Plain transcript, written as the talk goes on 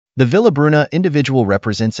The Villabruna individual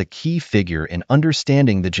represents a key figure in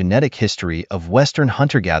understanding the genetic history of Western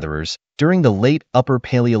hunter-gatherers during the Late Upper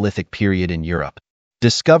Paleolithic period in Europe.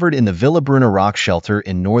 Discovered in the Villabruna rock shelter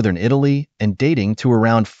in northern Italy and dating to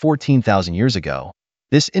around 14,000 years ago,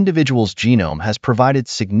 this individual's genome has provided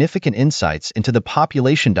significant insights into the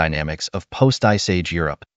population dynamics of post-Ice Age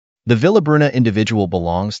Europe. The Villabruna individual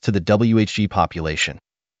belongs to the WHG population,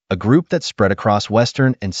 a group that spread across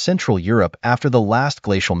Western and Central Europe after the last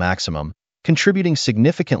glacial maximum, contributing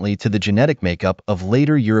significantly to the genetic makeup of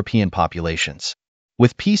later European populations.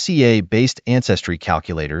 With PCA-based ancestry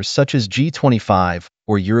calculators such as G25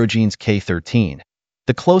 or Eurogenes K13,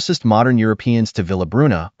 the closest modern Europeans to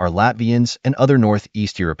Villabruna are Latvians and other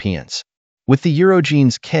Northeast Europeans. With the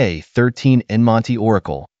Eurogenes K13 Enmonte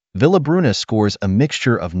Oracle, Villabruna scores a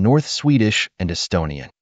mixture of North Swedish and Estonian.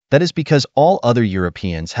 That is because all other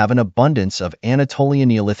Europeans have an abundance of Anatolian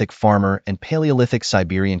Neolithic farmer and Paleolithic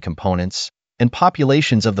Siberian components, and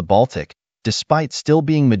populations of the Baltic, despite still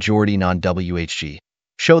being majority non-WHG,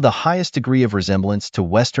 show the highest degree of resemblance to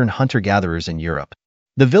Western hunter-gatherers in Europe.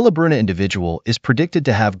 The Villabruna individual is predicted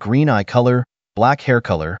to have green eye color, black hair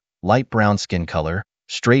color, light brown skin color,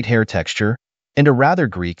 straight hair texture, and a rather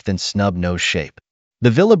Greek than snub nose shape. The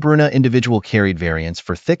Villabruna individual carried variants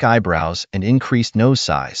for thick eyebrows and increased nose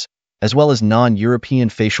size, as well as non-European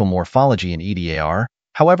facial morphology in EDAR,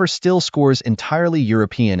 however still scores entirely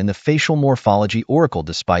European in the facial morphology oracle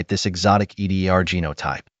despite this exotic EDAR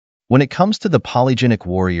genotype. When it comes to the polygenic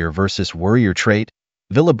warrior versus warrior trait,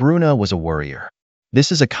 Villabruna was a warrior.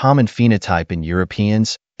 This is a common phenotype in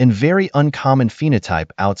Europeans and very uncommon phenotype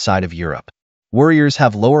outside of Europe. Warriors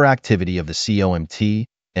have lower activity of the COMT,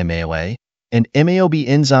 MAOA, and MAOB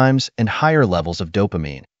enzymes and higher levels of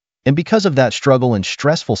dopamine, and because of that struggle in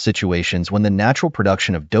stressful situations when the natural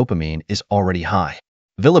production of dopamine is already high.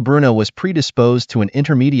 Villabruna was predisposed to an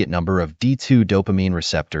intermediate number of D2 dopamine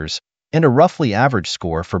receptors and a roughly average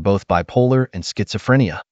score for both bipolar and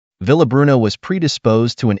schizophrenia. Villabruna was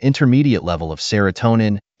predisposed to an intermediate level of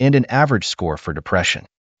serotonin and an average score for depression.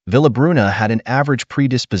 Villabruna had an average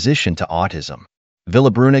predisposition to autism.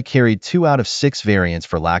 Villabruna carried 2 out of 6 variants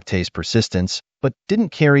for lactase persistence, but didn't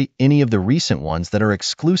carry any of the recent ones that are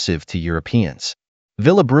exclusive to Europeans.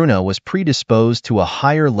 Villabruna was predisposed to a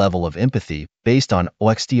higher level of empathy based on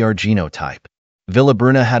OXDR genotype.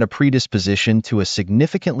 Villabruna had a predisposition to a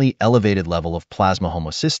significantly elevated level of plasma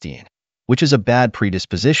homocysteine, which is a bad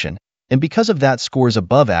predisposition, and because of that scores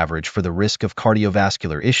above average for the risk of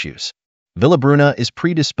cardiovascular issues. Villabruna is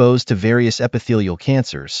predisposed to various epithelial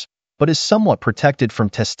cancers, but is somewhat protected from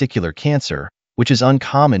testicular cancer, which is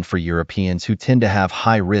uncommon for Europeans who tend to have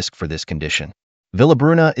high risk for this condition.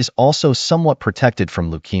 Villabruna is also somewhat protected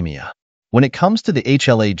from leukemia. When it comes to the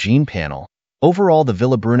HLA gene panel, overall the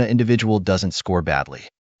Villabruna individual doesn't score badly.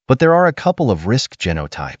 But there are a couple of risk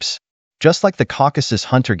genotypes. Just like the Caucasus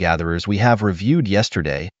hunter-gatherers we have reviewed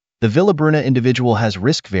yesterday, the Villabruna individual has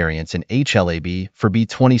risk variants in HLA-B for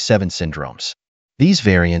B27 syndromes. These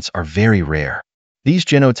variants are very rare. These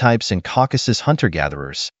genotypes in Caucasus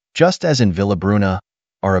hunter-gatherers, just as in Villabruna,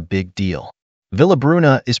 are a big deal.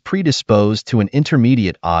 Villabruna is predisposed to an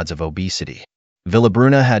intermediate odds of obesity.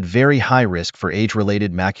 Villabruna had very high risk for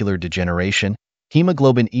age-related macular degeneration,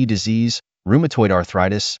 hemoglobin E disease, rheumatoid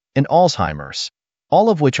arthritis, and Alzheimer's,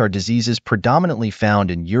 all of which are diseases predominantly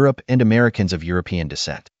found in Europe and Americans of European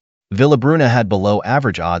descent. Villabruna had below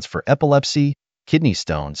average odds for epilepsy, kidney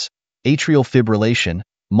stones, atrial fibrillation,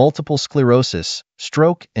 multiple sclerosis,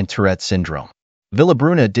 stroke, and Tourette syndrome.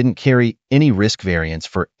 Villabruna didn't carry any risk variants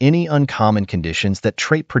for any uncommon conditions that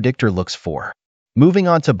trait predictor looks for. Moving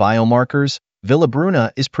on to biomarkers,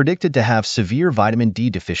 Villabruna is predicted to have severe vitamin D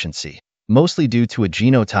deficiency, mostly due to a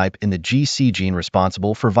genotype in the GC gene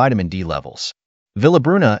responsible for vitamin D levels.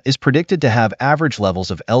 Villabruna is predicted to have average levels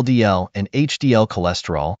of LDL and HDL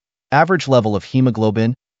cholesterol, average level of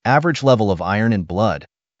hemoglobin, average level of iron in blood,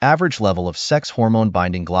 average level of sex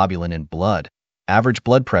hormone-binding globulin in blood, average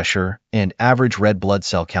blood pressure, and average red blood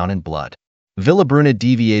cell count in blood. Villabruna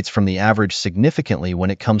deviates from the average significantly when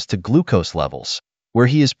it comes to glucose levels, where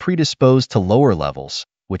he is predisposed to lower levels,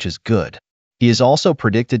 which is good. He is also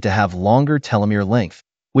predicted to have longer telomere length,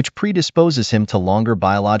 which predisposes him to longer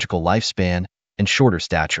biological lifespan and shorter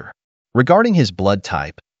stature. Regarding his blood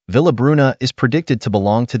type, Villabruna is predicted to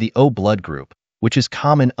belong to the O blood group, which is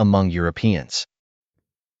common among Europeans.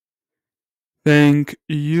 Thank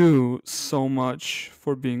you so much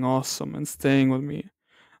for being awesome and staying with me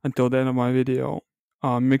until the end of my video.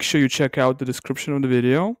 Make sure you check out the description of the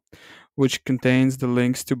video, which contains the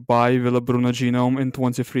links to buy Villabruna genome in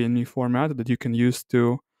 23andMe format that you can use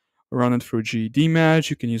to run it through GED Match.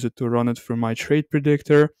 You can use it to run it through my trade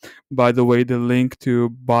predictor. By the way, the link to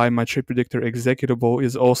buy my trade predictor executable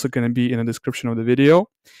is also going to be in the description of the video.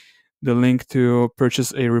 The link to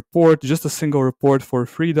purchase a report, just a single report for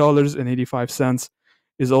 $3.85,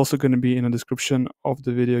 is also going to be in the description of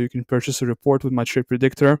the video. You can purchase a report with my trade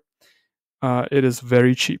predictor. It is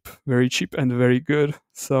very cheap and very good.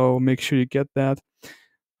 So make sure you get that.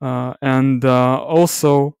 And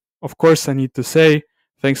also, of course, I need to say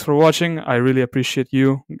thanks for watching. I really appreciate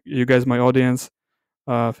you guys, my audience.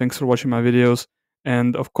 Thanks for watching my videos.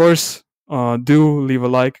 And of course, do leave a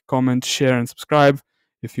like, comment, share, and subscribe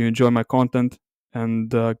if you enjoy my content.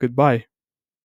 And goodbye.